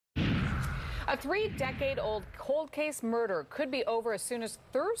A 3-decade-old cold case murder could be over as soon as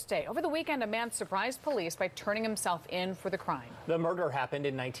Thursday. Over the weekend, a man surprised police by turning himself in for the crime. The murder happened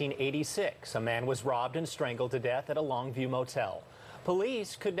in 1986. A man was robbed and strangled to death at a Longview motel.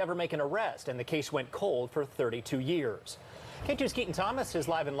 Police could never make an arrest, and the case went cold for 32 years. K2's Keaton Thomas is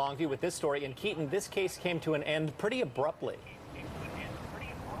live in Longview with this story. And Keaton, this case came to an end pretty abruptly.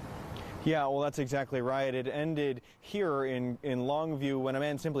 Yeah, well, that's exactly right. It ended here in Longview when a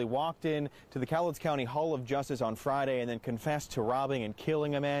man simply walked in to the Cowlitz County Hall of Justice on Friday and then confessed to robbing and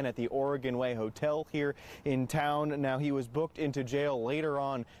killing a man at the Oregon Way Hotel here in town. Now, he was booked into jail later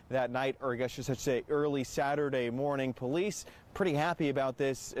on that night, or I guess you should say early Saturday morning. Police pretty happy about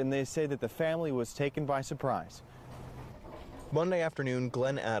this, and they say that the family was taken by surprise. Monday afternoon,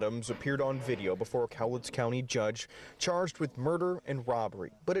 Glenn Adams appeared on video before a Cowlitz County judge charged with murder and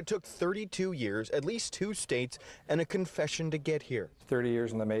robbery. But it took 32 years, at least 2 states, and a confession to get here. 30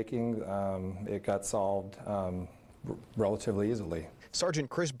 years in the making. It got solved relatively easily. Sergeant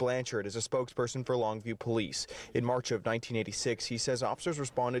Chris Blanchard is a spokesperson for Longview Police. In March of 1986, he says officers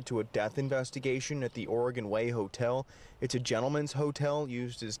responded to a death investigation at the Oregon Way Hotel. It's a gentleman's hotel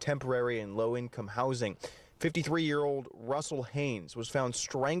used as temporary and low-income housing. 53-year-old Russell Haines was found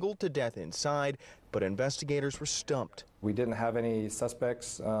strangled to death inside, but investigators were stumped. We didn't have any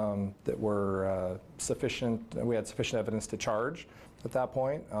suspects that were sufficient. We had sufficient evidence to charge at that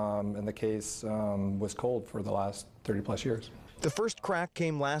point, and the case was cold for the last 30-plus years. The first crack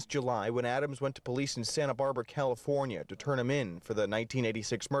came last July when Adams went to police in Santa Barbara, California to turn him in for the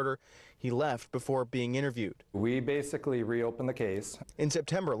 1986 murder. He left before being interviewed. We basically reopened the case. In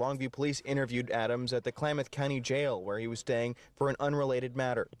September, Longview Police interviewed Adams at the Klamath County Jail, where he was staying for an unrelated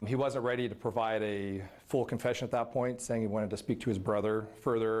matter. He wasn't ready to provide a full confession at that point, saying he wanted to speak to his brother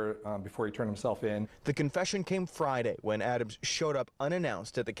further before he turned himself in. The confession came Friday when Adams showed up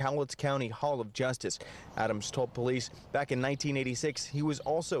unannounced at the Cowlitz County Hall of Justice. Adams told police back in 1986 he was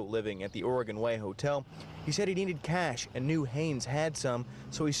also living at the Oregon Way Hotel. He said he needed cash and knew Haines had some,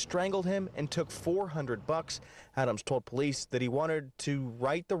 so he strangled him and took $400. Adams told police that he wanted to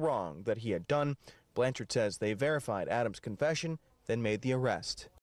right the wrong that he had done. Blanchard says they verified Adams' confession, then made the arrest.